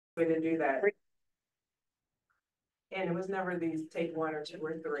way to do that. And it was never these take one or two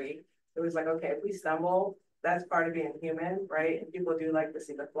or three. It was like, okay, if we stumble, that's part of being human, right? And people do like to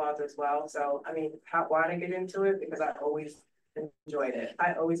see the flaws as well. So, I mean, why did I get into it? Because I always enjoyed it.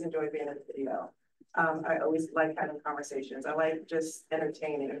 I always enjoyed being in the video. I always like having conversations. I like just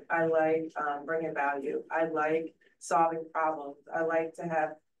entertaining. I like bringing value. I like solving problems. I like to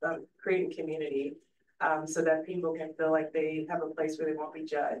have creating community so that people can feel like they have a place where they won't be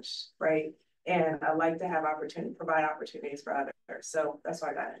judged, right? And I like to have provide opportunities for others. So that's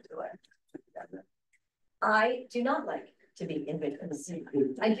why I got into it. I do not like to be in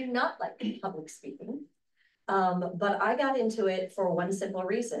videos. I do not like public speaking. But I got into it for one simple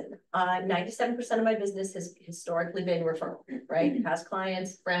reason. 97% of my business has historically been referral, right? Past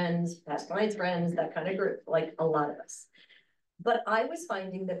clients, friends, that kind of group, like a lot of us. But I was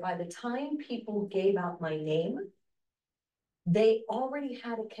finding that by the time people gave out my name, they already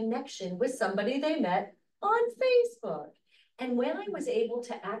had a connection with somebody they met on Facebook. And when I was able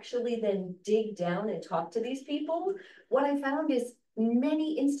to actually then dig down and talk to these people, what I found is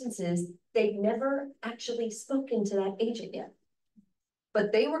many instances, they've never actually spoken to that agent yet.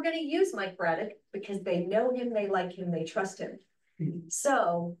 But they were going to use Mike Braddock because they know him, they like him, they trust him.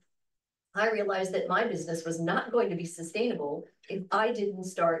 So I realized that my business was not going to be sustainable if I didn't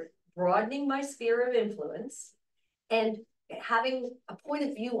start broadening my sphere of influence and having a point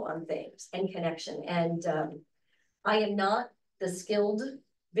of view on things and connection. And I am not the skilled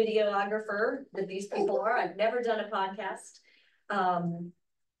videographer that these people are. I've never done a podcast,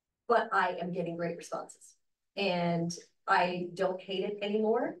 but I am getting great responses and I don't hate it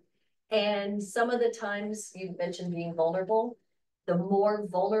anymore. And some of the times you mentioned being vulnerable, the more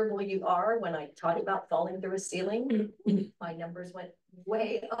vulnerable you are, when I talked about falling through a ceiling, my numbers went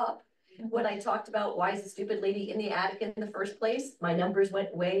way up. When I talked about why is the stupid lady in the attic in the first place, my numbers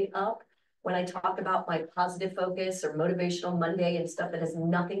went way up. When I talk about my positive focus or motivational Monday and stuff that has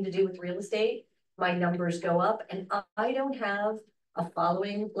nothing to do with real estate, my numbers go up. And I don't have a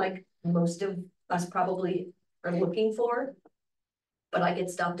following like most of us probably are looking for, but I get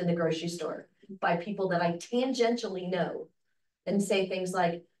stopped in the grocery store by people that I tangentially know and say things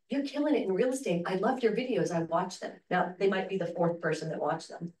like, you're killing it in real estate. I love your videos. I watch them. Now, they might be the fourth person that watched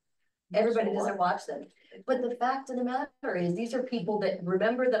them. Everybody doesn't watch them. But the fact of the matter is these are people that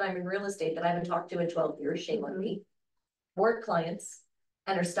remember that I'm in real estate that I haven't talked to in 12 years, shame on me, work clients,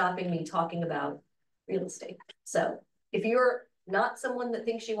 and are stopping me talking about real estate. So if you're not someone that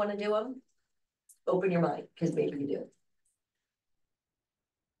thinks you want to do them, open your mind, because maybe you do.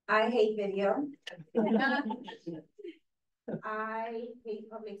 I hate video. I hate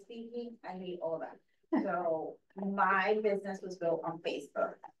public speaking. I hate all that. So my business was built on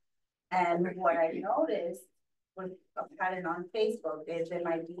Facebook. And what I noticed with a pattern on Facebook is that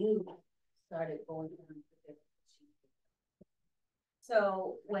my views started going down.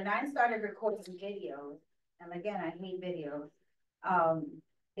 So when I started recording videos, and again, I hate videos,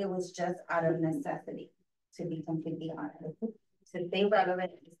 it was just out of necessity, to be completely honest. To stay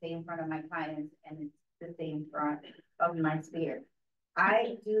relevant, to stay in front of my clients, and to stay in front of my sphere.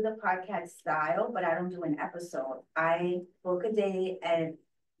 I do the podcast style, but I don't do an episode. I book a day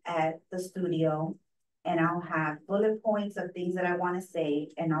at the studio, and I'll have bullet points of things that I want to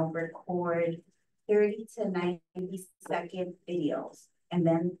say, and I'll record 30 to 90-second videos, and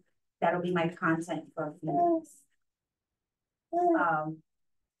then that'll be my content for a few minutes.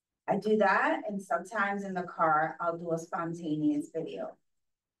 I do that, and sometimes in the car, I'll do a spontaneous video.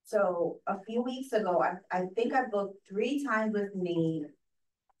 So a few weeks ago, I think I booked 3 times with me,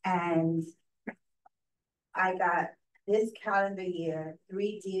 and I got this calendar year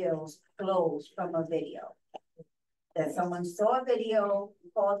 3 deals closed from a video. That someone saw a video,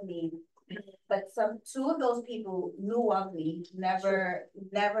 called me, but 2 of those people knew of me, never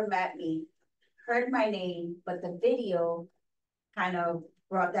met me, heard my name, but the video kind of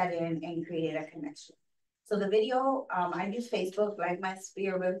brought that in and created a connection. So the video, I use Facebook like my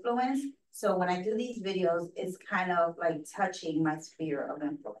sphere of influence. So when I do these videos, it's kind of like touching my sphere of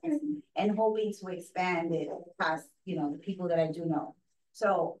influence and hoping to expand it past, the people that I do know.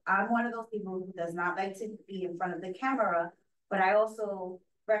 So I'm one of those people who does not like to be in front of the camera, but I also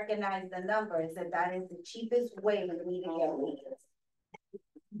recognize the numbers that is the cheapest way for me to get leads.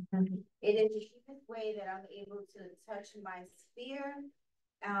 It is the cheapest way that I'm able to touch my sphere.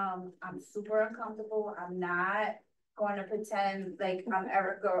 I'm super uncomfortable. I'm not going to pretend like I'm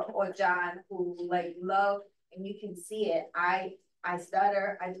Erica or John who like love, and you can see it. I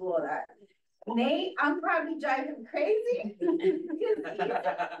stutter, I do all that. Nate, I'm probably driving crazy.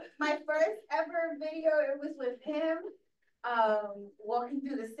 My first ever video, it was with him. walking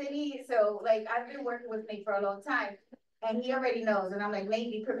through the city. So like I've been working with Nate for a long time and he already knows. And I'm like,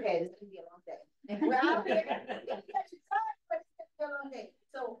 Nate, be prepared. It's gonna be a long day. We're out here. But it's gonna be a long day.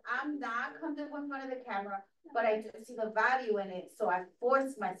 So I'm not comfortable in front of the camera, but I do see the value in it. So I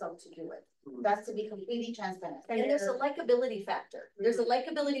force myself to do it. That's to be completely transparent. And there's a likability factor. There's a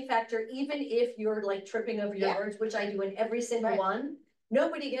likability factor, even if you're like tripping over your words, which I do in every single one.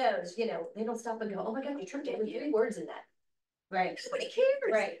 Nobody goes, you know, they don't stop and go, oh my God, you tripped over 3 words in that. Right. Nobody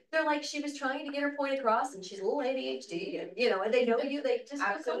cares. Right. They're like, she was trying to get her point across and she's a little ADHD and, you know, and they know you, they just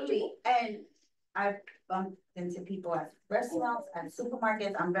absolutely. And I've bumped into people at restaurants, at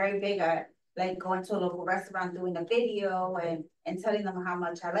supermarkets. I'm very big at like going to a local restaurant, doing a video and telling them how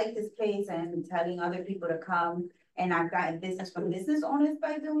much I like this place and telling other people to come. And I've gotten business from business owners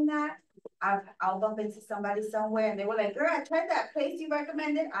by doing that. I'll bump into somebody somewhere and they were like, girl, I tried that place you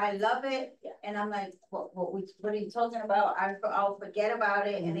recommended. I love it. Yeah. And I'm like, what are you talking about? I'll forget about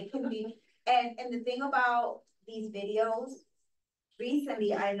it. And it can be, and the thing about these videos,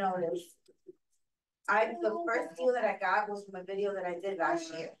 recently I noticed, the first deal that I got was from a video that I did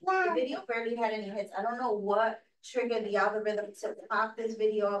last year. The video barely had any hits. I don't know what triggered the algorithm to pop this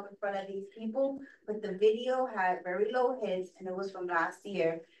video up in front of these people, but the video had very low hits and it was from last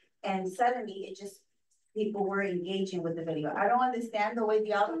year. And suddenly it just, people were engaging with the video. I don't understand the way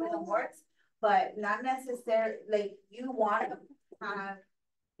the algorithm works, but not necessarily, like you want to have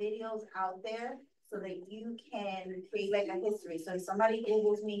videos out there so that you can create like a history. So if somebody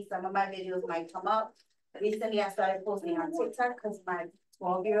Googles me, some of my videos might come up. Recently I started posting on TikTok because my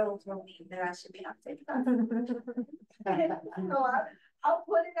 12-year-old told me that I should be on TikTok. So I'll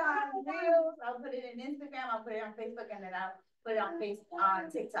put it on Reels, I'll put it in Instagram, I'll put it on Facebook, and then I'll put it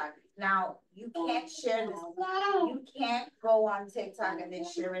on TikTok. Now you can't share this. You can't go on TikTok and then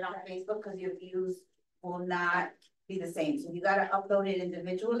share it on Facebook because your views will not be the same. So you got to upload it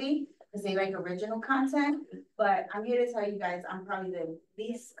individually because they like original content. But I'm here to tell you guys, I'm probably the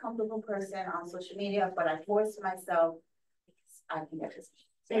least comfortable person on social media, but I force myself because I can get this.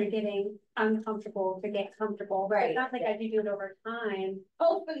 So you're getting uncomfortable to get comfortable. Right. It's not like as you do it over time.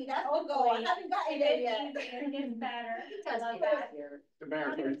 Hopefully that's the goal. I haven't gotten there yet. It gets better. I love that.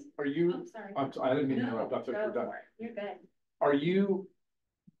 Damaris, are you? I'm sorry. I didn't mean to interrupt. I thought you were done. You're good. Are you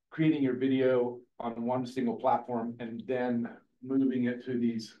creating your video on one single platform and then moving it to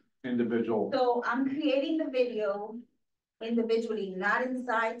these individual? So I'm creating the video individually, not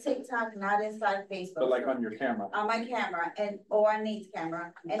inside TikTok, not inside Facebook. But like on your camera? On my camera or on Nate's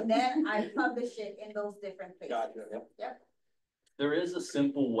camera. And then I publish it in those different places. Gotcha. Yep. There is a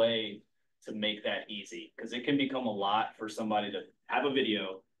simple way to make that easy because it can become a lot for somebody to have a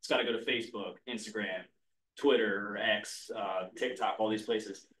video. It's got to go to Facebook, Instagram, Twitter, X, TikTok, all these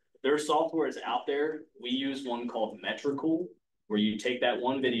places. There are softwares out there. We use one called Metricool, where you take that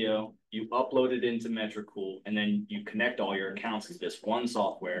one video, you upload it into Metricool, and then you connect all your accounts to this one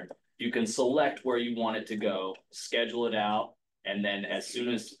software. You can select where you want it to go, schedule it out, and then as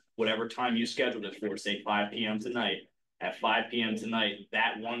soon as whatever time you scheduled it for, say 5 p.m. tonight, at 5 p.m. tonight,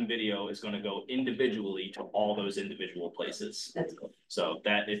 that one video is going to go individually to all those individual places. That's cool. So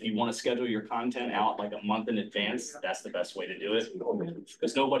that if you want to schedule your content out like a month in advance, that's the best way to do it.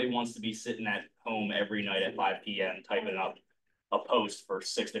 Because nobody wants to be sitting at home every night at 5 p.m. typing up a post for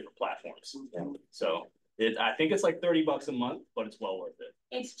 6 different platforms. So I think it's like $30 a month, but it's well worth it.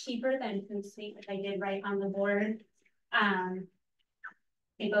 It's cheaper than Hootsuite, which I did right on the board.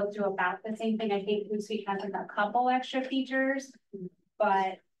 They both do about the same thing. I think Hootsuite has like a couple extra features,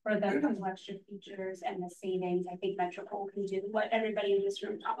 but for the couple extra features and the savings, I think Metricool can do what everybody in this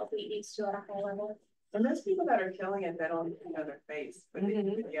room probably needs to at a high level. And there's people that are killing it that don't even know their face with the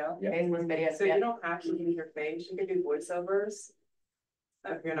video. Video. So you don't have to use your face. You can do voiceovers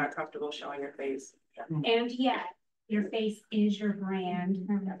if you're not comfortable showing your face. And yet, your face is your brand.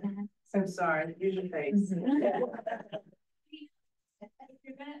 So sorry, use your face. If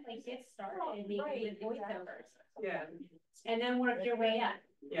you're gonna like get started, maybe with voiceovers. Yeah. And then work your way up.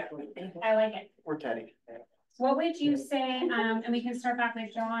 Yeah. I like it. Or Teddy. What would you say, and we can start back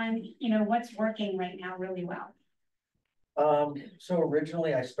with John, you know, what's working right now really well? So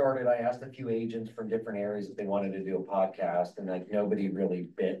originally I asked a few agents from different areas if they wanted to do a podcast, and like nobody really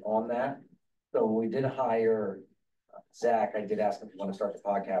bit on that. So when we did hire Zach, I did ask him if he wanted to start the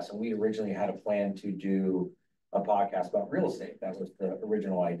podcast, and we originally had a plan to do a podcast about real estate. That was the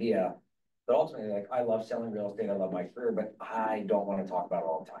original idea. But ultimately, like, I love selling real estate, I love my career, but I don't want to talk about it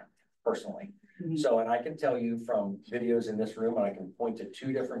all the time, personally. So, and I can tell you from videos in this room, and I can point to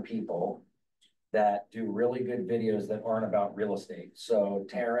 2 different people that do really good videos that aren't about real estate. So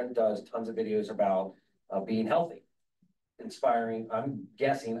Taryn does tons of videos about being healthy. inspiring, I'm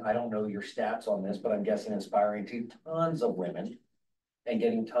guessing, I don't know your stats on this, but I'm guessing inspiring to tons of women and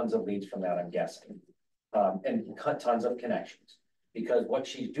getting tons of leads from that, I'm guessing. And cut tons of connections, because what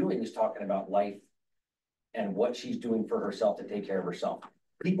she's doing is talking about life and what she's doing for herself to take care of herself.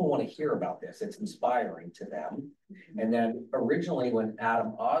 People want to hear about this. It's inspiring to them. And then originally when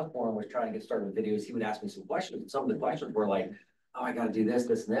Adam Osborne was trying to get started with videos, he would ask me some questions. And some of the questions were like, oh, I got to do this,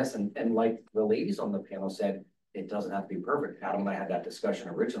 this, and this. And like the ladies on the panel said, it doesn't have to be perfect. Adam and I had that discussion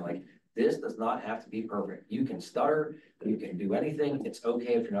originally. This does not have to be perfect. You can stutter, you can do anything. It's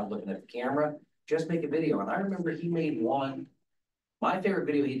okay if you're not looking at the camera. Just make a video. And I remember he made one, my favorite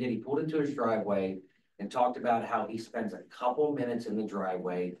video he did, he pulled into his driveway and talked about how he spends a couple minutes in the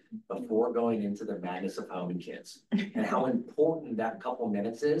driveway before going into the madness of home and kids, and how important that couple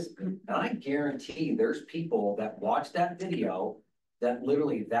minutes is. And I guarantee there's people that watch that video that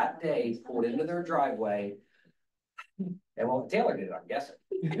literally that day pulled into their driveway. And well, Taylor did it, I'm guessing.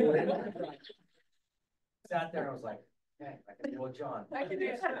 Sat there and I was like, okay, I can deal with John. I can do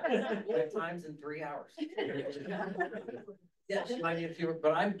it. 5 times in 3 hours. Yes, you might need a few,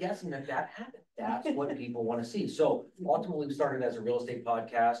 but I'm guessing that happened. That's what people want to see. So ultimately, we started as a real estate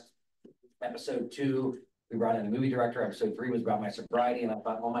podcast. Episode 2, we brought in a movie director. Episode 3 was about my sobriety, and I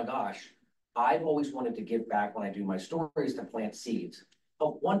thought, oh my gosh, I've always wanted to give back when I do my stories, to plant seeds,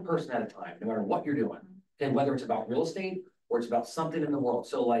 help one person at a time, no matter what you're doing. And whether it's about real estate or it's about something in the world.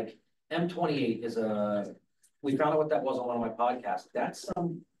 So like M28 is we found out what that was on one of my podcasts. That's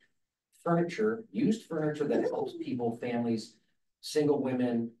some furniture, used furniture that helps people, families, single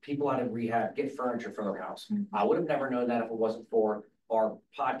women, people out of rehab get furniture for their house. I would have never known that if it wasn't for our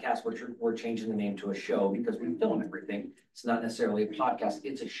podcast, which we're changing the name to a show because we film everything. It's not necessarily a podcast,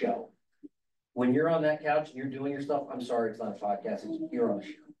 it's a show. When you're on that couch and you're doing your stuff, I'm sorry, it's not a podcast, you're on a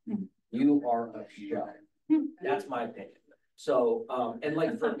show. You are a show. That's my opinion. So, and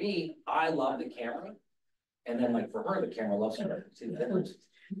like for me, I love the camera. And then like for her, the camera loves her. See the difference?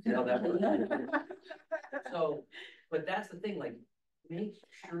 You know that works. So, but that's the thing, like make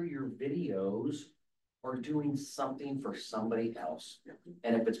sure your videos are doing something for somebody else.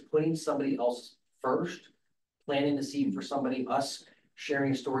 And if it's putting somebody else first, planting the seed for somebody, us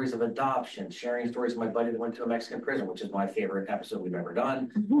sharing stories of adoption, sharing stories of my buddy that went to a Mexican prison, which is my favorite episode we've ever done.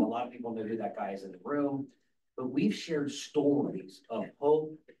 A lot of people know who that guy is in the room, but we've shared stories of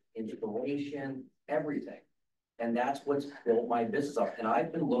hope, inspiration, everything. And that's what's built my business up. And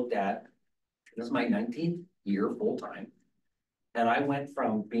I've been looked at, this is my 19th year full time. And I went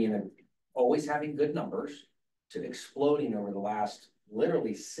from being always having good numbers to exploding over the last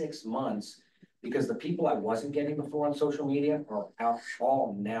literally 6 months, because the people I wasn't getting before on social media are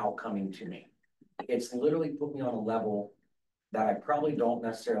all now coming to me. It's literally put me on a level that I probably don't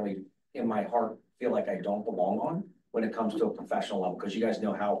necessarily in my heart feel like I don't belong on when it comes to a professional level, because you guys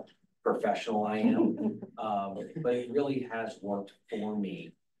know how professional I am. But it really has worked for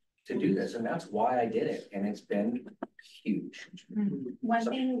me to do this, and that's why I did it, and it's been huge. One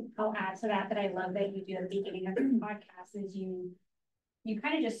thing I'll add to that I love that you do at the beginning of your podcast is you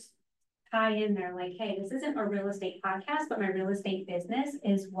kind of just tie in there like, hey, this isn't a real estate podcast, but my real estate business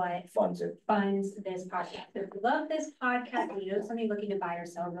is what funds this podcast. If you love this podcast and you know somebody looking to buy or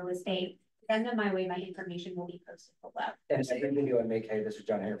sell real estate, send them my way. My information will be posted below. And every video I make, hey, this is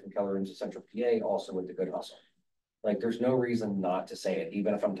John Harry from Keller in Central PA, also with the Good Hustle. Like, there's no reason not to say it,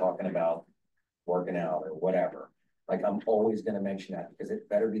 even if I'm talking about working out or whatever. Like, I'm always going to mention that because it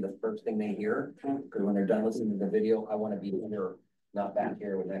better be the first thing they hear. Because when they're done listening to the video, I want to be here, not back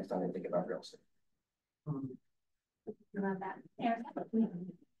here when next time they think about real estate. I love that. Eric?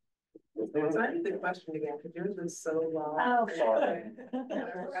 So I need the question again, because yours was so long. Oh, Sorry.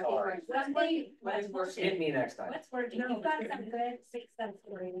 Sorry. Hit me next time. What's working? You've got some good success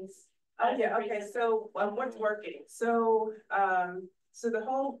stories. Okay, so what's working? So so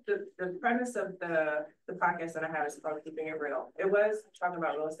the premise of the podcast that I have is called Keeping It Real. It was talking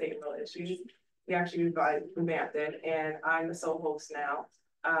about real estate and real issues. We actually revamped it, and I'm the sole host now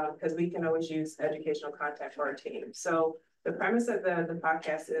because we can always use educational content for our team. So the premise of the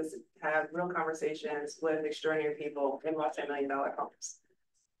podcast is have real conversations with extraordinary people in multi-million-dollar homes.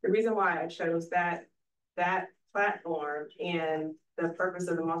 The reason why I chose that platform and the purpose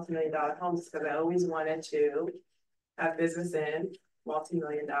of the multi-million-dollar homes is because I always wanted to have business in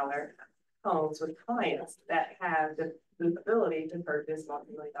multi-million-dollar homes with clients that have the ability to purchase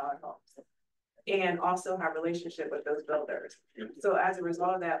multi-million-dollar homes and also have relationship with those builders. So as a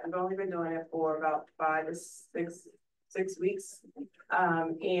result of that, we've only been doing it for about 5 to 6 weeks.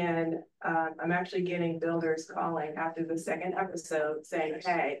 I'm actually getting builders calling after the second episode saying,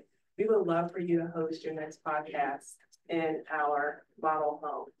 hey, we would love for you to host your next podcast. in our model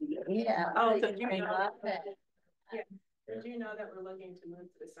home. Yeah. Oh, did you know? Yeah. Did you know that we're looking to move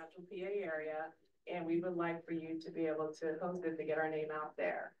to the central PA area? And we would like for you to be able to host it to get our name out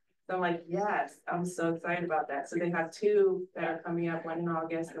there. So I'm like, yes, I'm so excited about that. So they have two that are coming up, one in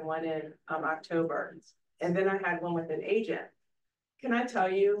August and one in October. And then I had one with an agent. Can I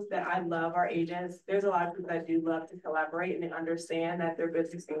tell you that I love our agents? There's a lot of people that do love to collaborate and they understand that their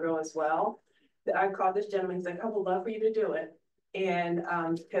business can grow as well. I called this gentleman, he's like, I would love for you to do it. And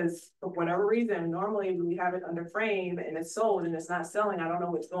because for whatever reason, normally we have it under frame and it's sold and it's not selling. I don't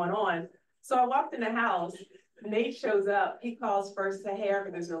know what's going on. So I walked in the house, Nate shows up, he calls first, say, hey,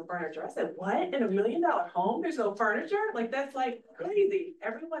 Erica, there's no furniture. I said, what? In $1 million home, there's no furniture? Like, that's like crazy.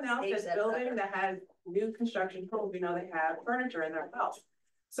 Everyone else that's building that has new construction homes, you know, they have furniture in their house.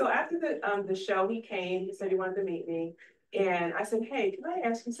 So after the show, he came, he said he wanted to meet me. And I said, hey, can I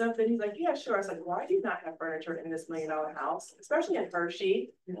ask you something? He's like, yeah, sure. I was like, why do you not have furniture in this $1 million house, especially in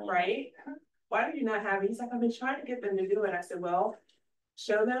Hershey, right? Why do you not have it? He's like, I've been trying to get them to do it. I said, well,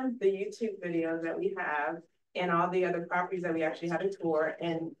 show them the YouTube videos that we have and all the other properties that we actually have a tour,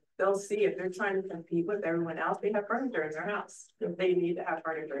 and they'll see if they're trying to compete with everyone else, they have furniture in their house. If they need to have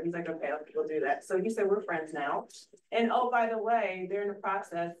furniture. He's like, okay, we'll do that. So he said, we're friends now. And oh, by the way, they're in the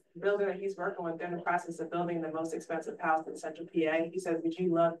process, building that he's working with, they're in the process of building the most expensive house in Central PA. He said, would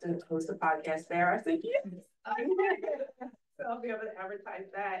you love to host a podcast there? I said, yes. So I'll be able to advertise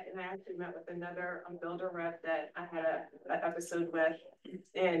that. And I actually met with another builder rep that I had an episode with.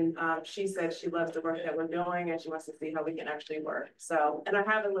 And she said she loves the work that we're doing and she wants to see how we can actually work. So, and I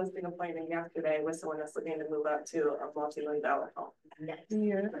have a listing appointment yesterday with someone that's looking to move up to a multi-million-dollar home. Yeah.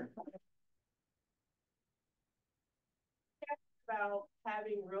 About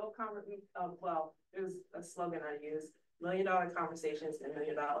having real conversations. Well, there's a slogan I use: $1 million conversations in $1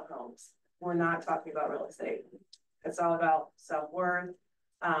 million homes. We're not talking about real estate. It's all about self-worth.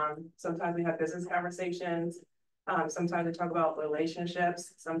 Sometimes we have business conversations. Sometimes we talk about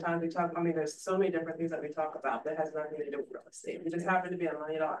relationships. Sometimes we talk, I mean, there's so many different things that we talk about that has nothing to do with real estate. We just happen to be a $1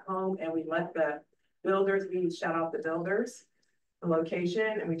 million home and we let the builders, we shout out the builders, the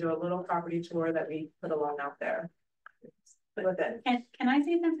location, and we do a little property tour that we put along out there. With it. And can I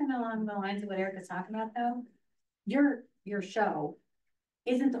say something along the lines of what Erica's talking about though? Your show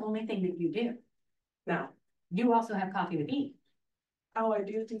isn't the only thing that you do. No. You also have Coffee with Me. Oh, I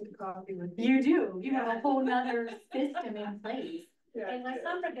do the coffee with You do. You have a whole nother system in place. Yeah, And let's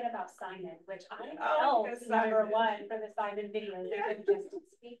not forget about Simon, which I Oh, know yes, is number Simon. one for the Simon videos. Yeah.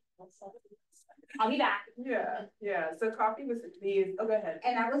 I'll be back. Yeah. So coffee with me is, oh, go ahead.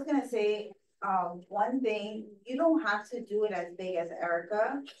 And I was gonna say, one thing, you don't have to do it as big as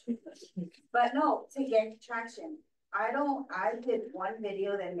Erica, but no, to get traction. I did one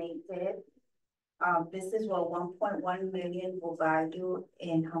video that Nate did. This is what 1.1 million will buy you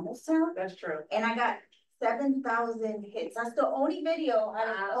in Hummelstown. That's true. And I got 7,000 hits. That's the only video out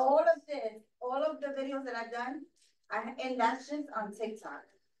of all of the videos that I've done. And that's just on TikTok.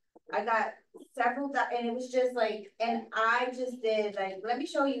 I got several, and it was just like, and I just did like, let me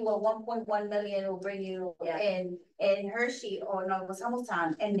show you what 1.1 million will bring you in Hershey, or no, it was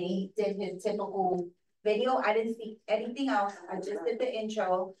Hummelstown. And Nate did his typical video. I didn't see anything else. I just did the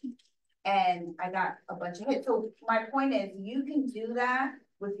intro. And I got a bunch of hits. So my point is, you can do that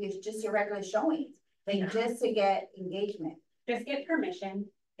with your regular showings, like just to get engagement. Just get permission.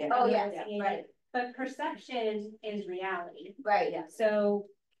 Oh yeah, right. But perception is reality. Right, yeah. So,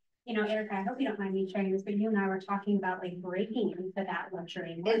 you know, Erica, I hope you don't mind me sharing this, but you and I were talking about like breaking into that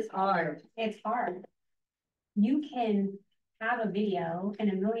luxury. It's hard. It's hard. You can have a video in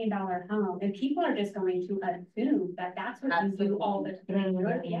 $1 million home and people are just going to assume that that's what you do all the time.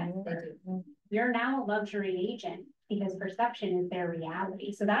 You're now a luxury agent because perception is their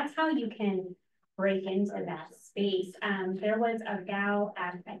reality. So that's how you can break into that space. There was a gal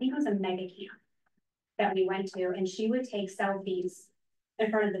at, I think it was a mega camp that we went to, and she would take selfies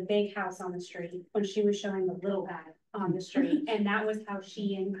in front of the big house on the street when she was showing the little guy on the street. And that was how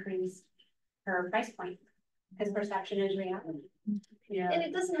she increased her price point. Because perception is reality. Yeah. And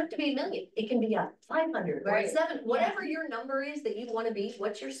it doesn't have to be $1 million. It can be a 500 or Right. 7, whatever your number is that you want to be.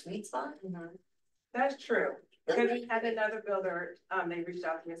 What's your sweet spot? That's true. Because we had another builder, they reached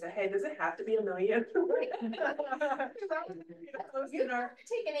out to me and said, hey, does it have to be $1 million? You're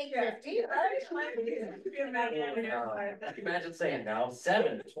taking 850, right? Imagine saying now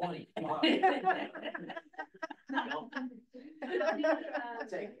 7, 20.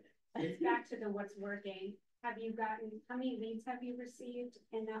 It's back to the what's working. Have you gotten, how many leads have you received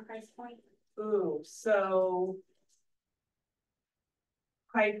in that price point? Ooh, so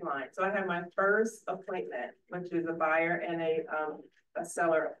pipeline. So I had my first appointment, which is a buyer and a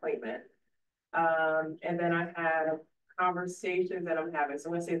seller appointment. And then I have conversations that I'm having. So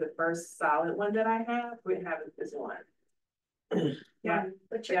let's say the first solid one that I have, we have this one. Yeah,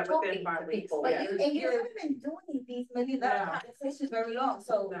 But you're yeah, talking within to 5 weeks. people. But Yeah. you haven't been doing these million-dollar No. conversations very long,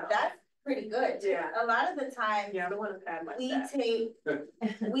 so No. that's pretty good. Yeah. A lot of the time, Yeah, I don't want to pad we myself. take,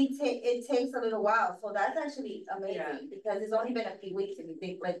 it takes a little while, so that's actually Yeah. amazing, because it's only been a few weeks if you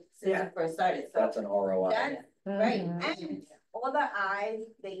think, like, since Yeah. you first started, so. That's an ROI. That's right, and all the eyes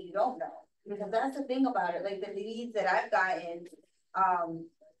that you don't know, because that's the thing about it, like the leads that I've gotten,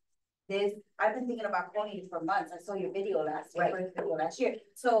 I've been thinking about calling you for months. I saw your video last year, first video last year.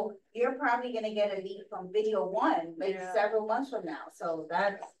 So you're probably gonna get a lead from video one, like Yeah. several months from now. So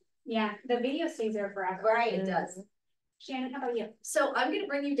that's Yeah, the video stays there forever. right. It does. Shannon, how about you? So I'm gonna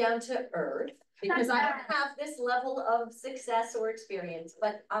bring you down to earth, because I don't have this level of success or experience,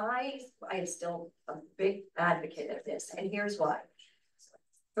 but I am still a big advocate of this, and here's why.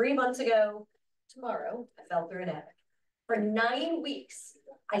 3 months ago, tomorrow, I fell through an attic. For 9 weeks,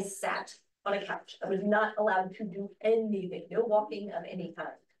 I sat on a couch. I was not allowed to do anything, no walking of any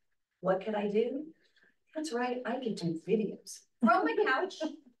kind. What could I do? That's right, I could do videos from my couch.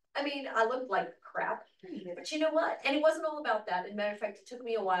 I mean, I looked like crap, but you know what? And it wasn't all about that. As a matter of fact, it took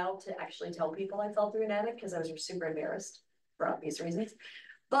me a while to actually tell people I fell through an attic because I was super embarrassed for obvious reasons.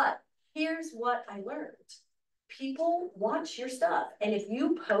 But here's what I learned. People watch your stuff. And if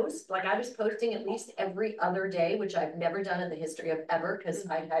you post, like I was posting at least every other day, which I've never done in the history of ever because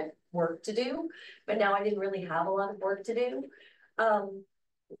I had work to do, but now I didn't really have a lot of work to do.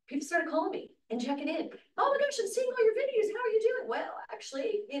 People started calling me and checking in. Oh my gosh, I'm seeing all your videos. How are you doing? Well,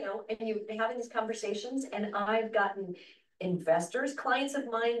 actually, you know, and you're having these conversations, and I've gotten investors, clients of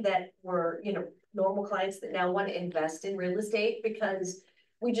mine that were, you know, normal clients that now want to invest in real estate because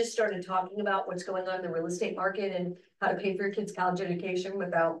we just started talking about what's going on in the real estate market and how to pay for your kids' college education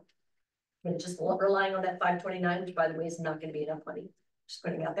without, you know, just relying on that 529, which by the way is not going to be enough money. Just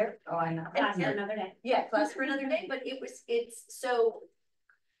putting it out there. Oh, I know. Class for another day. Yeah, class for another day, but it's so.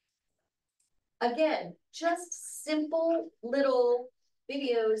 Again, just simple little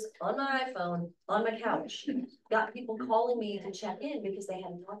videos on my iPhone, on my couch, got people calling me to check in because they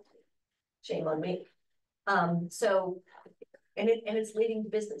hadn't talked to me. Shame on me. So, and it's leading to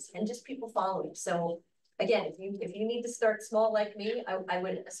business and just people following. So again, if you need to start small like me, I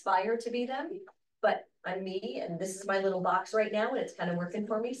would aspire to be them, but I'm me and this is my little box right now and it's kind of working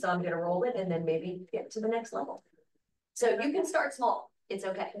for me. So I'm going to roll it and then maybe get to the next level. So you can start small. It's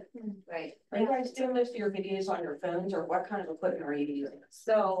okay. Right. Are you guys doing most of your videos on your phones, or what kind of equipment are you using?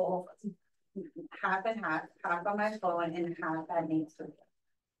 So half and half on my phone and half at Nate's studio.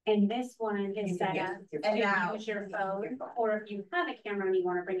 And this one is set up And to now use your phone, or if you have a camera and you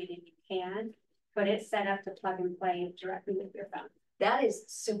want to bring it in, you can. But it's set up to plug and play directly with your phone. That is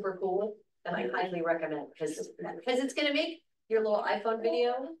super cool. And I highly recommend because it's going to make your little iPhone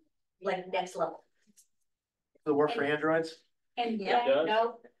video like next level. Does it work for Androids? And Yeah, yeah,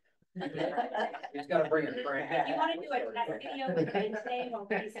 no. He's gotta bring a friend. if you want to do a test video with Wednesday while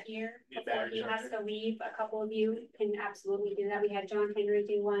he's here, before he has to leave, a couple of you can absolutely do that. We had John Henry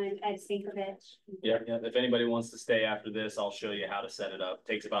do one, Ed Sinkovich. Yeah, if anybody wants to stay after this, I'll show you how to set it up.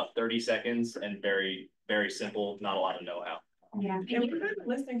 Takes about 30 seconds and very, very simple, not a lot of know-how. Yeah. And we had a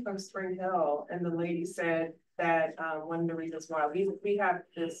listing from Spring Hill, and the lady said that one of the reasons why we have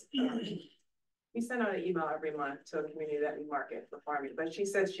this, we send out an email every month to a community that we market for farming, but she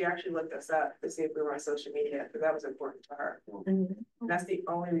said she actually looked us up to see if we were on social media, because that was important to her. That's the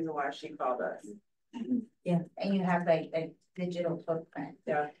only reason why she called us. Yeah, and you have like a digital footprint.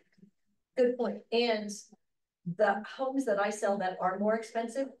 Yeah. Good point. And the homes that I sell that are more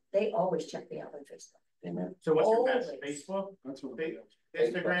expensive, they always check me out on Facebook. So what's your best, Always. Facebook, That's what.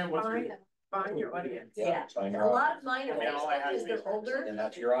 Instagram, what's your? Find your audience. Yeah, Find a your lot of mine are I mean, all I Facebook have because is they're Facebook. older. And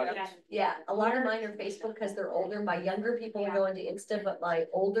that's your audience. Yeah, a lot of mine are Facebook because they're older. My younger people are going to Insta, but my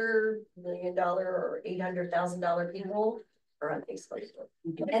older $1 million or $800,000 people are on Facebook.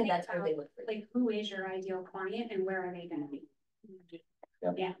 And that's where they look for you. Like, who is your ideal client and where are they gonna be?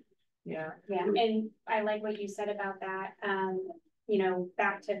 Yeah. Yeah, and I like what you said about that, you know,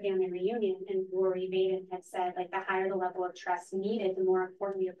 back to family reunion, and Rory Vaden had said, like, the higher the level of trust needed, the more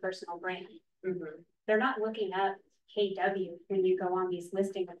important your personal brand. They're not looking up KW when you go on these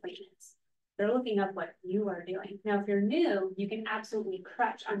listing appointments. They're looking up what you are doing. Now, if you're new, you can absolutely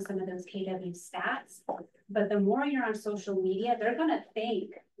crutch on some of those KW stats, but the more you're on social media, they're gonna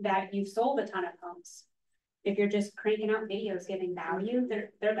think that you've sold a ton of homes. If you're just cranking out videos giving value,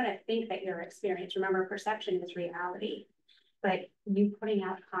 they're gonna think that you're experienced. Remember, perception is reality. But you putting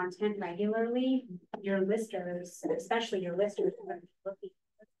out content regularly, your listers, especially your listers, are gonna be looking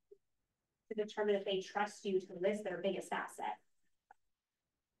to determine if they trust you to list their biggest asset.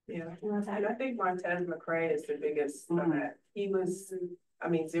 Yeah, You know what and I that- think Montez McCrae is the biggest of that. He was, I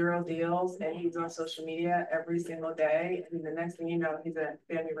mean, zero deals, and he's on social media every single day, and the next thing you know, he's at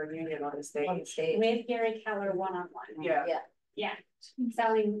family reunion on the On stage. stage. With Gary Keller one-on-one. Yeah, Yeah,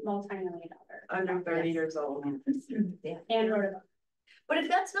 selling multi-million dollar. under 30 years old. And wrote a book. But if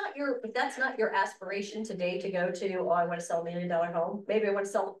that's not your aspiration today to go to, oh, I want to sell $1 million home, maybe I want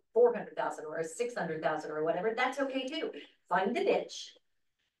to sell 400,000 or 600,000 or whatever, that's okay too. Find the niche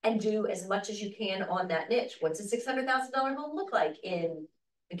and do as much as you can on that niche. What's a $600,000 home look like in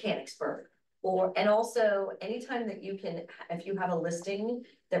Mechanicsburg? Or, and also anytime that you can, if you have a listing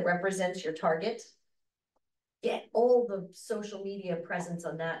that represents your target, get all the social media presence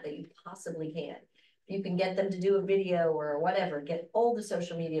on that you possibly can. If you can get them to do a video or whatever, get all the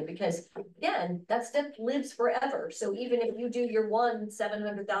social media, because again, that stuff lives forever. So even if you do your one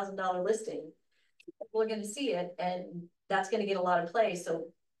 $700,000 listing, people are gonna see it and that's gonna get a lot of play, so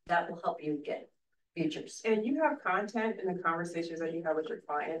that will help you get features. And you have content in the conversations that you have with your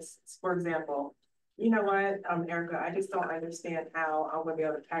clients. For example, you know what, Erica, I just don't understand how I'm gonna be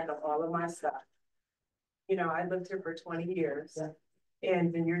able to pack up all of my stuff. You know, I lived here for 20 years. Yeah.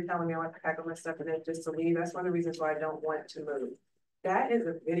 And then you're telling me I want to pack up my stuff and then just to leave. That's one of the reasons why I don't want to move. That is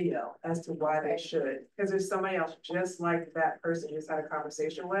a video as to why they should, because there's somebody else just like that person you just had a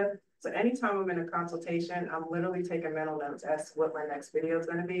conversation with. So anytime I'm in a consultation, I'm literally taking mental notes as to what my next video is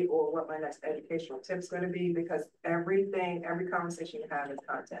going to be or what my next educational tip is going to be, because every conversation you have is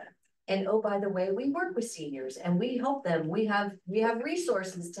content. And oh, by the way, we work with seniors and we help them. We have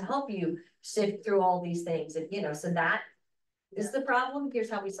resources to help you sift through all these things. And you know, so that is the problem. Here's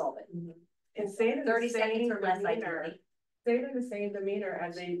how we solve it. And say it in 30 the seconds same or less, demeanor. ideally. Say it in the same demeanor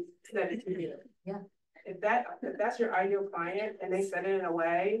as they said it to you. Yeah. If that's your ideal client and they said it in a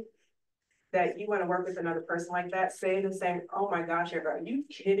way that you want to work with another person like that, say it in the same, oh my gosh, are you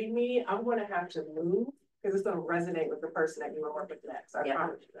kidding me? I'm gonna have to move, because it's gonna resonate with the person that you want to work with next. I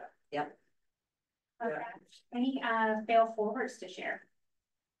promise you that. Yep. Okay. Any fail forwards to share?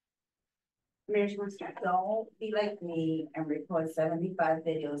 Mary, you want to start? Don't be like me and record 75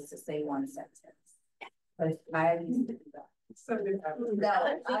 videos to say one sentence. But I used to do that. So good.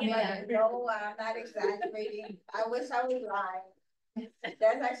 No, I'm not exaggerating. I wish I was lying.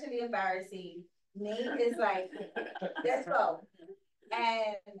 That's actually embarrassing. Nate is like, let's go.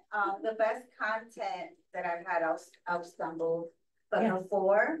 And the best content that I've had, I'll stumble. But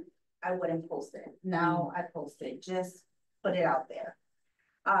before, I wouldn't post it. Now I post it. Just put it out there.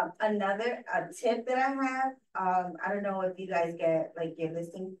 Another tip that I have, I don't know if you guys get like your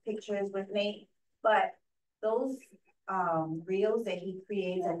listing pictures with Nate, but those reels that he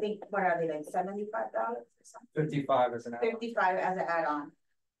creates, I think, what are they, like $75 or something? 55 as an add-on. 55 as an add-on.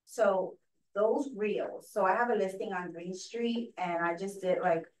 So those reels, so I have a listing on Green Street and I just did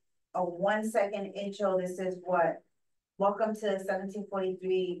like a 1-second intro. This is what, welcome to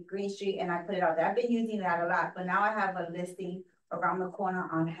 1743 Green Street, and I put it out there. I've been using that a lot, but now I have a listing around the corner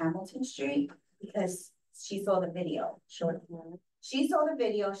on Hamilton Street because she saw the video. She saw the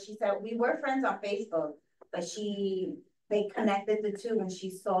video. She said, we were friends on Facebook, but they connected the two and she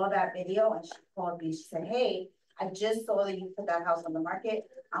saw that video and she called me. She said, hey, I just saw that you put that house on the market.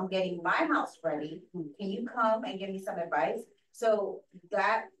 I'm getting my house ready. Can you come and give me some advice? So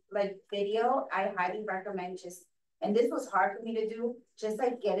that like video, I highly recommend just, and this was hard for me to do, just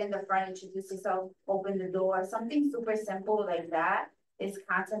like get in the front, introduce yourself, open the door, something super simple like that is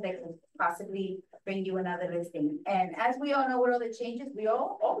content that can possibly bring you another listing. And as we all know with all the changes, we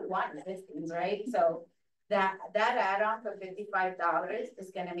all want listings, right? So that add-on for $55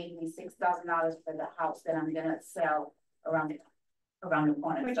 is gonna make me $6,000 for the house that I'm gonna sell around the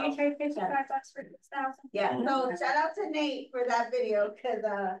corner. Would So, you trade $55 for 6,000? yeah, so shout out to Nate for that video, cause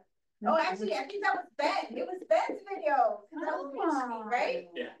oh, actually, I think that was Ben. It was Ben's video. That was Green Street, right?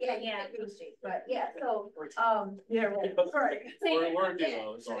 Yeah, Green Street. But yeah, so Yeah, right. We're a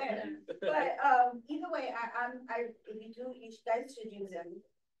duo, so. but either way, if you do, you guys should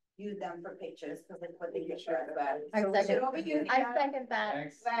use them for pictures because it's what they get sure about. I second. I second that.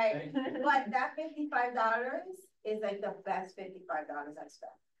 Thanks. Right, Thank you. but that $55 is like the best $55 I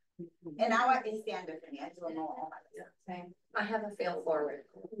spent. And now it's standard for me. I do them all my life. I have a fail forward.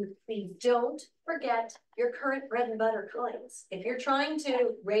 Please don't forget your current bread and butter clients. If you're trying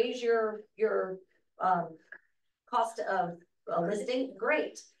to raise your cost of a listing,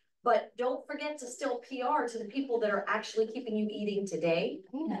 great. But don't forget to still PR to the people that are actually keeping you eating today.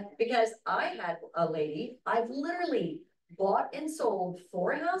 Because I had a lady, I've literally bought and sold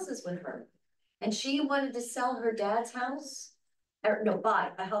 4 houses with her. And she wanted to sell her dad's house. Or no,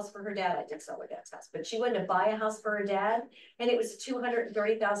 buy a house for her dad. I did sell her dad's house, but she wanted to buy a house for her dad. And it was a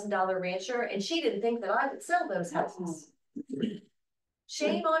 $230,000 rancher. And she didn't think that I would sell those houses.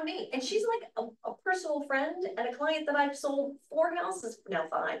 Shame on me. And she's like a personal friend and a client that I've sold 4 houses, now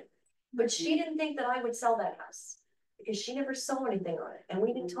 5. But she didn't think that I would sell that house because she never saw anything on it. And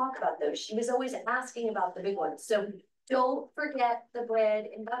we didn't talk about those. She was always asking about the big ones. So don't forget the bread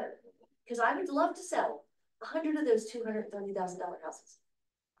and butter, because I would love to sell 100 of those $230,000 houses.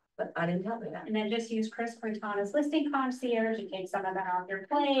 But I didn't tell her that. And then just use Chris Quintana's listing concierge and take some of that off your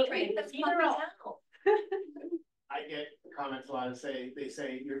plate. Right, that's Either or. I get comments a lot and they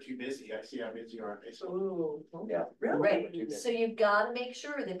say, you're too busy. I see how busy you are on Facebook. Ooh, Yeah. really? Right, so you've gotta make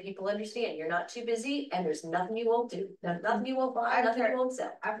sure that people understand you're not too busy and there's nothing you won't do, nothing you won't buy, I've nothing heard- you won't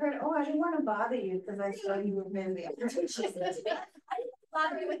sell. I've heard, oh, I didn't wanna bother you because I saw you were busy. That's what she said to me. I didn't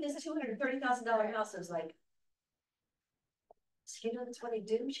bother you with this $230,000 house. I was like, so you know that's what I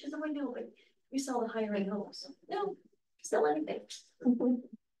do? She goes, oh, I know, but you sell the higher end homes. No, sell anything.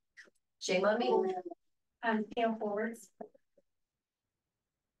 Shame on me. Scale forwards.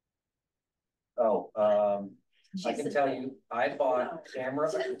 Oh, I can tell you, I bought camera.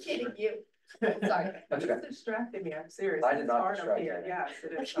 Just kidding you. Sorry. That's It's okay. distracting me, I'm serious. I did It's not hard up distract here. you. Yes,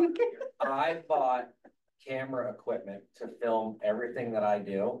 it is hard up here. I bought camera equipment to film everything that I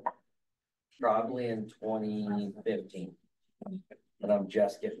do, probably in 2015. And I'm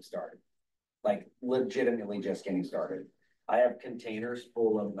just getting started, like legitimately just getting started. I have containers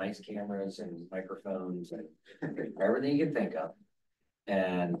full of nice cameras and microphones and everything you can think of.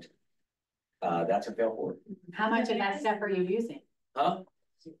 And that's a fail forward. How much of that stuff are you using? Huh?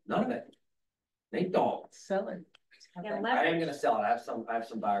 None of it. They don't. Selling. I am gonna sell it. I have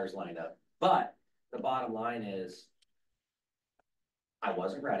some buyers lined up, but the bottom line is I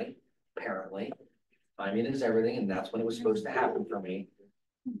wasn't ready, apparently. Timing is everything, and that's when it was supposed to happen for me.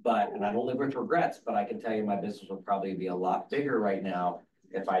 But, and I don't live with regrets, but I can tell you my business would probably be a lot bigger right now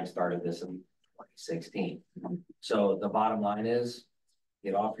if I'd started this in 2016. So the bottom line is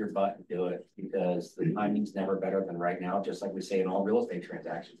get off your butt and do it, because the timing's never better than right now. Just like we say in all real estate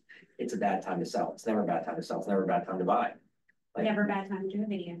transactions, it's a bad time to sell. It's never a bad time to sell. It's never a bad time to buy. Like, Never a bad time to do a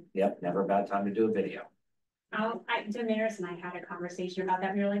video. Yep, never a bad time to do a video. Damaris and I had a conversation about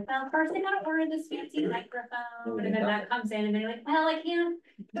that. We were like, well, first I gotta order this fancy microphone, and then that comes in, and they're like, well, I can't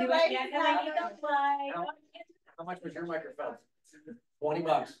do it yet because I need the light. How much was your microphone? $20.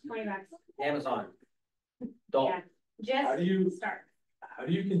 $20. Amazon. Don't. Yeah. How do you- Just start. How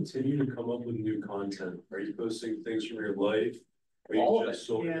do you continue to come up with new content? Are you posting things from your life? Or you All of just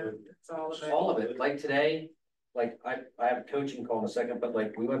sort Yeah, of- it's all of it. All of it, like today, like I have a coaching call in a second, but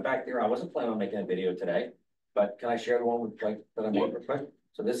like we went back there, I wasn't planning on making a video today. But can I share the one with like that I made real quick?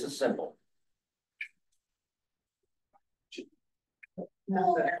 So this is simple.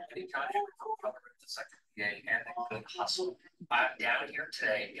 Anytime you cover the second PA and the good hustle. I'm down here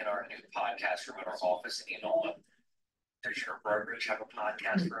today in our new podcast room at our office in Enola. Does your brokerage have a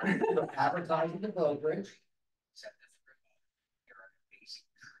podcast room? Advertising the brokerage.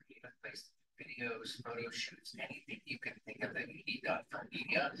 Videos, photo shoots, anything you can think of that you need done for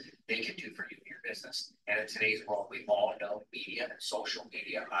media, they can do for you in your business. And in today's world, we all know media and social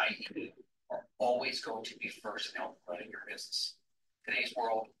media, i.e., are always going to be first in running your business. Today's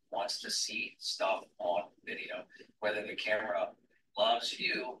world wants to see stuff on video, whether the camera loves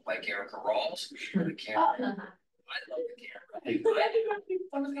you, like Erica Rawls, or the camera. I love the camera.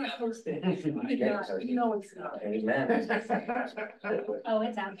 I was gonna post it. You know it's not. Amen. Oh,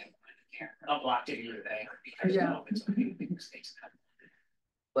 it's out there. Unblocked it today because Yeah. it's okay to make mistakes.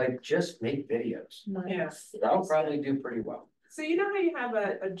 Like, just make videos. Yes. That'll probably do pretty well. So you know how you have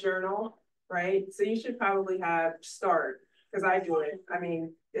a journal, right? So you should probably have start, because I do it. I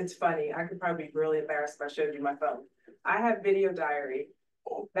mean, it's funny. I could probably be really embarrassed if I showed you my phone. I have video diary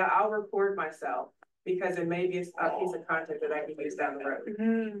that I'll record myself because it may be a piece of content that I can use down the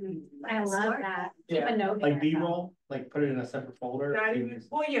road. I love that. Keep Yeah, a note. like there. B-roll, like put it in a separate folder. Not even,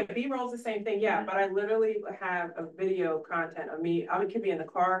 well, yeah, B-roll's the same thing, yeah, but I literally have a video content of me. I could be in the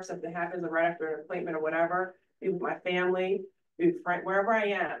car, if something happens, or right after an appointment or whatever, be with my family, be with friends, wherever I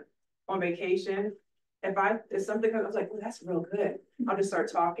am, on vacation. If something comes, I was like, oh, that's real good. I'll just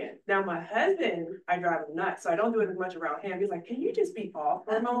start talking. Now, my husband, I drive him nuts, so I don't do it as much around him. He's like, can you just be off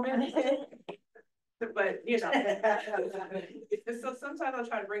for a moment? But, you know. So sometimes I'll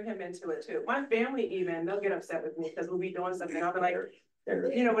try to bring him into it too. My family even, they'll get upset with me because we'll be doing something. I'll be like,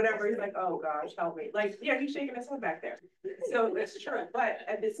 you know, whatever. He's like, oh gosh, help me. Like, yeah, he's shaking his head back there. So it's true. But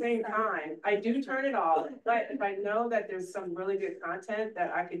at the same time, I do turn it off. But if I know that there's some really good content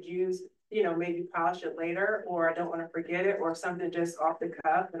that I could use, you know, maybe polish it later, or I don't want to forget it, or something just off the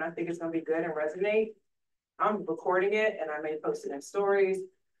cuff and I think it's going to be good and resonate, I'm recording it and I may post it in stories.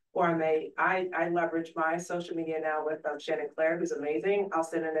 Or I leverage my social media now with Shannon Claire, who's amazing. I'll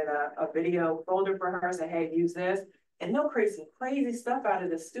send it in a video folder for her, say, hey, use this. And they'll create some crazy stuff out of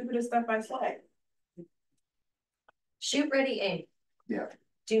the stupidest stuff I say. Shoot, ready, aim. Yeah.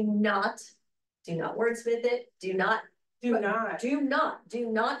 Do not wordsmith it. Do not film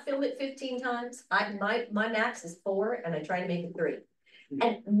it 15 times. My max is 4 and I try to make it 3.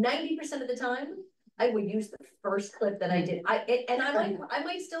 And 90% of the time, I would use the first clip that I did. I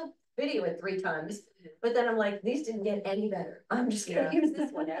might still video it 3 times, but then I'm like, these didn't get any better. I'm just gonna use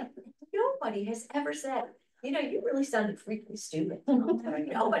this one. Nobody has ever said, you know, you really sounded freaking stupid.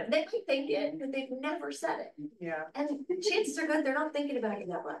 No, but they might think it, but they've never said it. Yeah. And chances are good, they're not thinking about you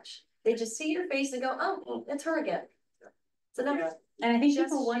that much. They just see your face and go, oh, it's her again. So no. Yeah. And I think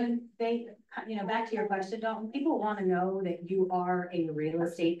people want, you know, back to your question, Dalton, people want to know that you are a real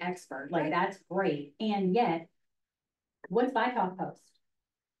estate expert. Like, that's great. And yet, what's ByTalk post?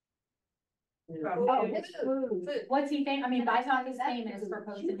 Food. What's he famous? I mean, ByTalk is famous for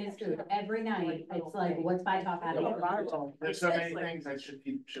posting his food every night. It's like, what's ByTalk out of? There's so many things I should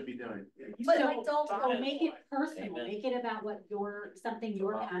be doing. But So, like Dalton, make it personal, make it about what something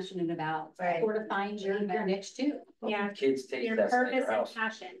you're passionate about, Right. sort of find your niche too. Yeah, Kids take your that to purpose their and house.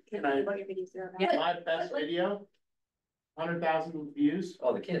 passion. Can I- What your videos are about. Yeah. My best video, 100,000 views,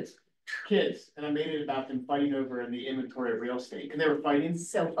 Oh, the kids. kids, and I made it about them fighting over in the inventory of real estate, and they were fighting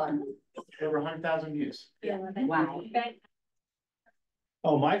so fun. over 100,000 views. Yeah. Wow.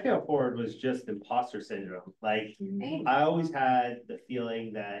 Oh, my fail forward was just imposter syndrome. Like, I always had the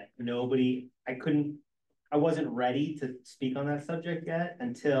feeling that I wasn't ready to speak on that subject yet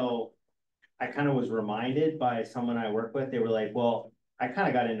until I kind of was reminded by someone I work with. They were like, well, I kind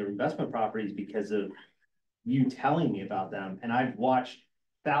of got into investment properties because of you telling me about them. And I've watched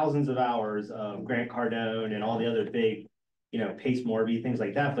thousands of hours of Grant Cardone and all the other big, you know, Pace Morby, things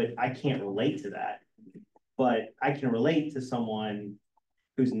like that, but I can't relate to that. But I can relate to someone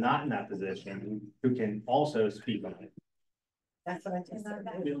who's not in that position, who can also speak on it. That's what I just said.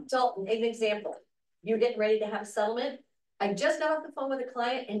 Dalton, an example. You're getting ready to have a settlement. I just got off the phone with a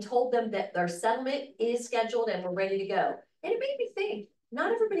client and told them that their settlement is scheduled and we're ready to go. And it made me think,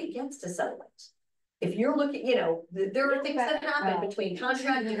 not everybody gets to settlement. If you're looking, you know, there are things that happen between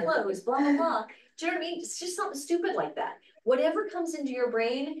contract and close, blah, blah, blah. Do you know what I mean? It's just something stupid like that. Whatever comes into your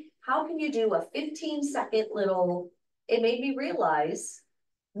brain, how can you do a 15-second little, it made me realize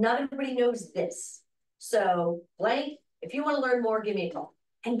not everybody knows this. So blank, if you want to learn more, give me a call.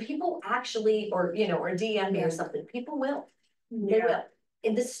 And people actually, or, you know, or DM me or something, people will. They will.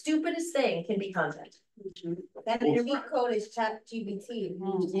 And the stupidest thing can be content. Then the cheat code is ChatGPT.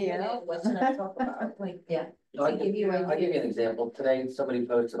 Yeah. What should I talk about? Like, yeah. I'll give you an example. Today, somebody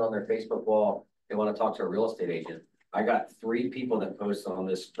posted on their Facebook wall, they want to talk to a real estate agent. I got 3 people that posted on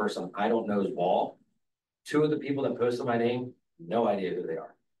this person I don't know's wall. 2 of the people that posted my name, no idea who they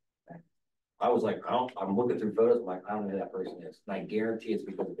are. I was like, I'm looking through photos, I'm like, I don't know who that person is. And I guarantee it's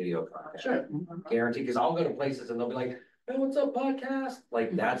because of video content. Sure. Guarantee, because I'll go to places and they'll be like, hey, what's up, podcast?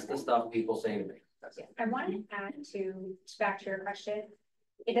 Like, that's the stuff people say to me. That's it. I want to add back to your question.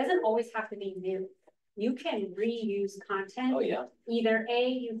 It doesn't always have to be new. You can reuse content. Oh, yeah. Either A,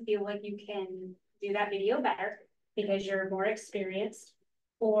 you feel like you can do that video better because you're more experienced,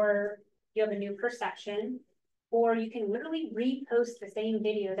 or you have a new perception, or you can literally repost the same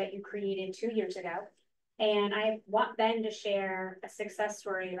video that you created 2 years ago. And I want Ben to share a success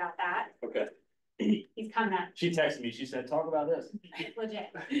story about that. Okay. He's coming up. She texted me, she said, talk about this. Legit.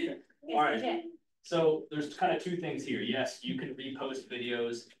 All right. Legit. So there's kind of 2 things here. Yes, you can repost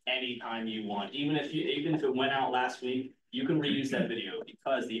videos anytime you want. Even if it went out last week, you can reuse that video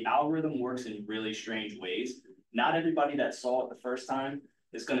because the algorithm works in really strange ways. Not everybody that saw it the first time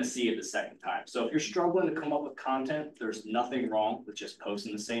is going to see it the second time. So if you're struggling to come up with content, there's nothing wrong with just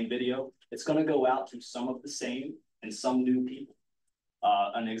posting the same video. It's going to go out to some of the same and some new people.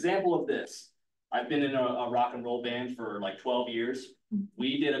 An example of this, I've been in a rock and roll band for like 12 years.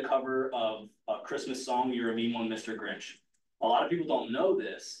 We did a cover of a Christmas song, You're a Mean One, Mr. Grinch. A lot of people don't know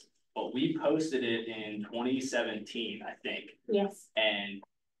this, but we posted it in 2017, I think. Yes. And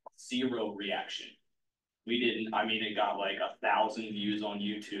 0 reaction. We didn't, I mean, it got like 1,000 views on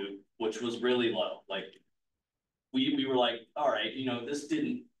YouTube, which was really low. Like, we were like, all right, you know,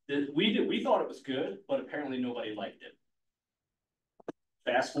 we thought it was good, but apparently nobody liked it.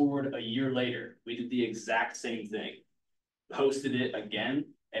 Fast forward a year later, we did the exact same thing, posted it again,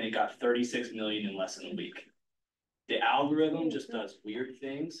 and it got 36 million in less than a week. The algorithm just does weird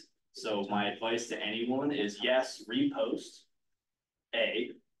things. So my advice to anyone is, yes, repost.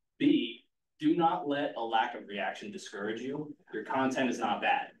 A. B. Do not let a lack of reaction discourage you. Your content is not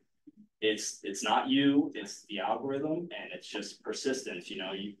bad. It's not you, it's the algorithm, and it's just persistence. You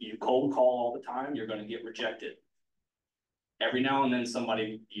know, you cold call all the time, you're going to get rejected. Every now and then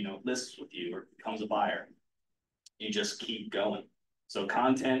somebody, you know, lists with you or becomes a buyer. You just keep going. So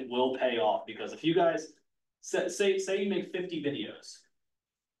content will pay off, because if you guys say you make 50 videos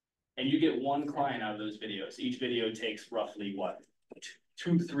and you get one client out of those videos, each video takes roughly what,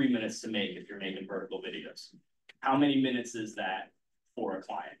 2-3 minutes to make if you're making vertical videos. How many minutes is that for a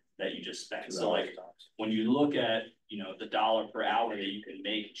client that you just spent? So like when you look at, you know, the dollar per hour that you can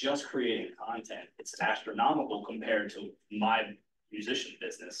make just creating content, it's astronomical compared to my musician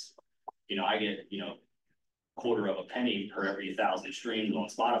business. You know, I get, you know, quarter of a penny per every 1,000 streams on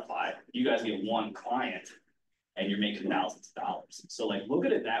Spotify. You guys get one client and you're making thousands of dollars. So like, look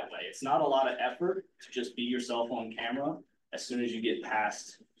at it that way. It's not a lot of effort to just be yourself on camera. As soon as you get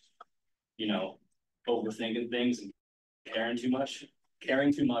past, you know, overthinking things and caring too much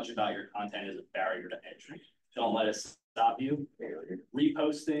about your content is a barrier to entry. Don't let it stop you.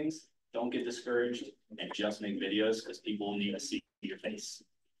 Repost things, don't get discouraged, and just make videos, because people need to see your face.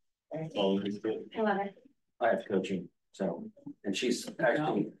 Well, I love it. I have coaching, so, and she's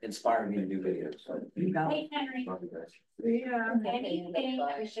actually inspired me to do videos, so. Hey, Henry. Love you guys. Yeah. Anything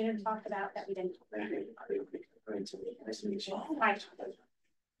that we should have talked about that we didn't? Nice to meet you. Bye.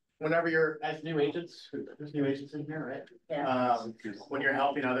 Whenever you're, as new agents, there's new agents in here, right? Yeah. When you're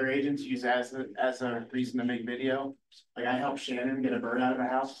helping other agents, use as a reason to make video. Like I helped Shannon get a bird out of the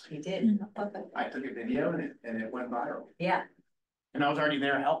house. You did. I took a video and it went viral. Yeah. And I was already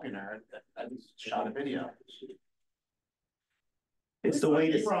there helping her. I just shot a video. It's the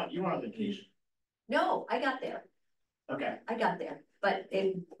way You to. were on vacation. No, I got there. Okay. I got there, but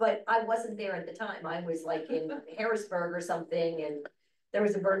I wasn't there at the time. I was like in Harrisburg or something, and there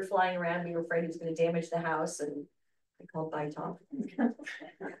was a bird flying around. We were afraid it was going to damage the house, and I called by Tom. I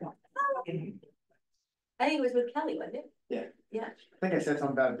think it was with Kelly, wasn't it? Yeah. Yeah. I think I said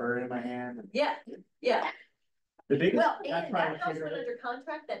something about a bird in my hand. Yeah. Yeah. The biggest. Well, That's and probably that house triggered went it. under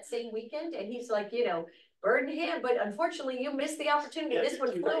contract that same weekend, and he's like, you know, bird in hand, but unfortunately you missed the opportunity. Yeah.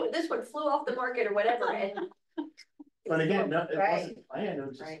 This one flew off the market or whatever, and But again, no, it Right. wasn't planned, it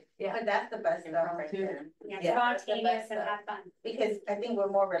was just. Right, yeah. but that's the best stuff right there. Yeah, spontaneous and have fun. Because I think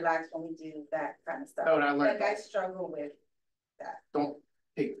we're more relaxed when we do that kind of stuff. Oh, and I learned Like I struggle with that. don't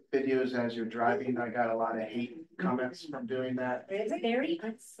take videos as you're driving. I got a lot of hate comments from doing that. It's very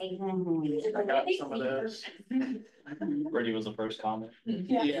unsafe. I got some of those. Brady was the first comment.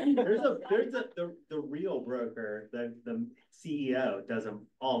 Yeah. There's the real broker, the CEO does them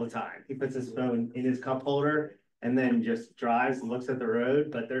all the time. He puts his phone in his cup holder and then just drives and looks at the road,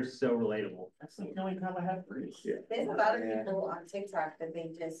 but they're so relatable. That's the only time I have free. Yeah. There's a lot of people on TikTok that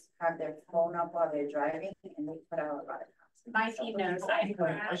they just have their phone up while they're driving and they put out a lot of. My team knows I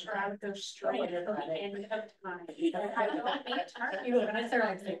crash or I would go straight to the end of time. I don't make turn. You were gonna say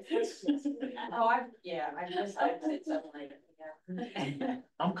like six. Oh, I just said something like, yeah.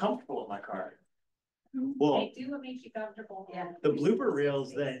 I'm comfortable in my car. Well, They do what makes you comfortable. Yeah. the blooper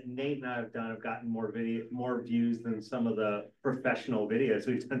reels that Nate and I have done have gotten more views than some of the professional videos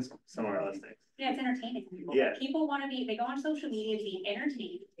we've done some of our listings. Yeah, it's entertaining. Yeah. People want to they go on social media to be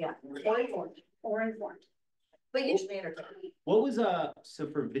entertained. Yeah. Or informed. But usually entertaining. What was so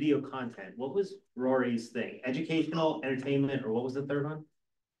for video content, what was Rory's thing? Educational, entertainment, or what was the third one?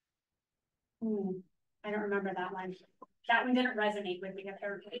 I don't remember that one. That one didn't resonate with me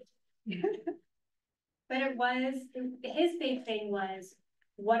apparently. But it was, his big thing was,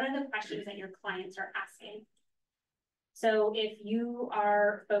 what are the questions that your clients are asking? So if you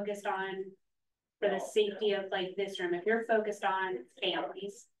are focused on, for the safety of like this room, if you're focused on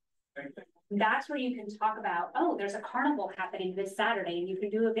families, that's where you can talk about, oh, there's a carnival happening this Saturday and you can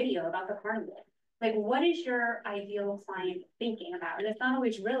do a video about the carnival. Like, what is your ideal client thinking about? And it's not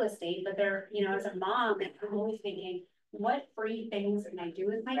always real estate, but they're, you know, as a mom, I'm always thinking, what free things can I do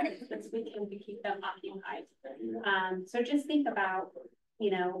with my kids this weekend to keep them occupied? So just think about, you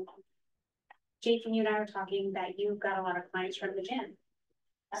know, Jake and you and I were talking that you've got a lot of clients from the gym.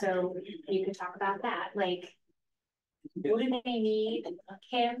 So you could talk about that. Like, what do they need?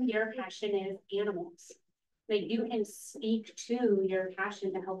 Kim, your passion is animals. Like you can speak to your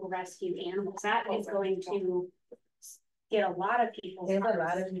passion to help rescue animals. That is going to get a lot of people. There's a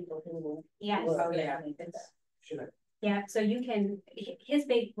lot of people who. Yes. Oh, yeah. Yeah, so you can,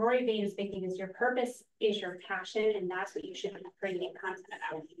 Rory Bain's big thing is your purpose is your passion, and that's what you should be creating content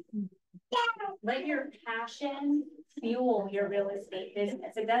about. Let your passion fuel your real estate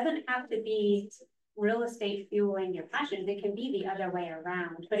business. It doesn't have to be real estate fueling your passion. It can be the other way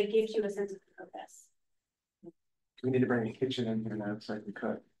around, but it gives you a sense of purpose. We need to bring a kitchen in here now so I can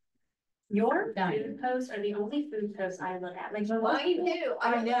cook. Your food posts are the only food posts I look at. Like, I do.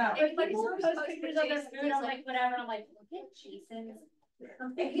 I know. Everybody Like, people posts post pictures of their food, I'm like, whatever, I'm like, look at Jason.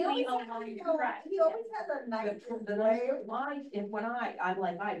 He always has a nice way. I'm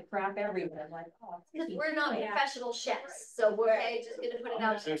like, I crap everywhere, I'm like, oh. Because we're not Yeah. professional chefs, so we're just gonna put it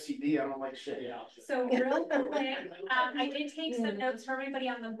out. OCD, I don't like shit. So real quick, I did take some notes for everybody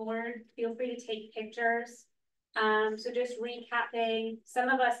on the board. Feel free to take pictures. So just recapping, some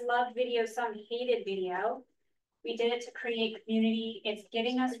of us loved video, some hated video. We did it to create community. It's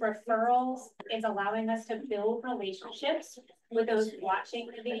giving us referrals. It's allowing us to build relationships with those watching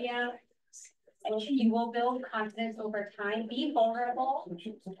the video. And you will build confidence over time. Be vulnerable.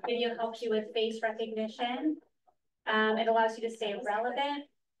 Video helps you with face recognition. It allows you to stay relevant.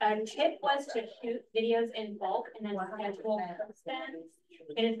 A tip was to shoot videos in bulk and then schedule post them.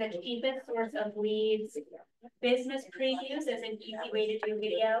 It is the cheapest source of leads. Business previews is an easy way to do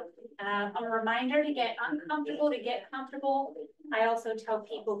video. A reminder to get uncomfortable to get comfortable. I also tell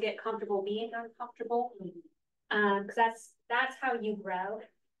people get comfortable being uncomfortable. Because that's how you grow.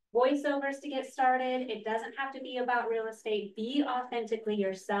 Voiceovers to get started. It doesn't have to be about real estate. Be authentically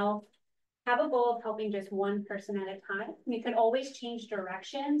yourself. Have a goal of helping just one person at a time. You can always change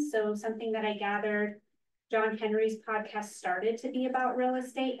direction. So something that I gathered, John Henry's podcast started to be about real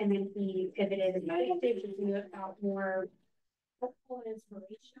estate, and then he pivoted and shifted to do about more hopeful and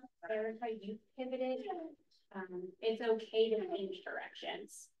inspirational. Erica, you pivoted. It's okay to change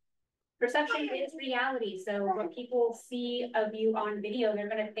directions. Perception is reality. So what people see of you on video, they're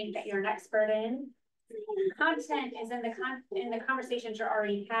going to think that you're an expert in. Content is in the conversations you're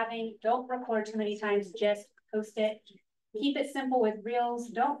already having. Don't record too many times, just post it. Keep it simple with reels.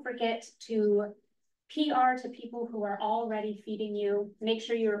 Don't forget to PR to people who are already feeding you. Make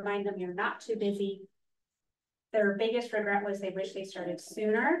sure you remind them you're not too busy. Their biggest regret was they wish they started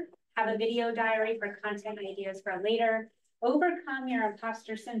sooner. Have a video diary for content ideas for later. Overcome your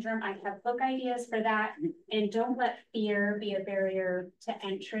imposter syndrome. I have book ideas for that. And don't let fear be a barrier to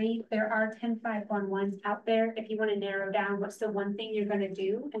entry. There are 10-511s out there. If you want to narrow down what's the one thing you're going to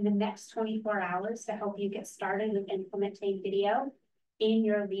do in the next 24 hours to help you get started with implementing video in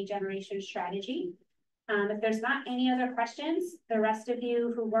your lead generation strategy. If there's not any other questions, the rest of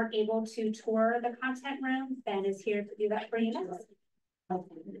you who weren't able to tour the content room, Ben is here to do that for you next.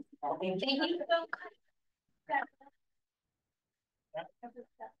 Thank you.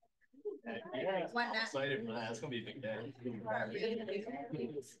 Excited for that. It's gonna be a big day.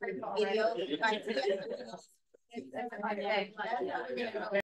 Video.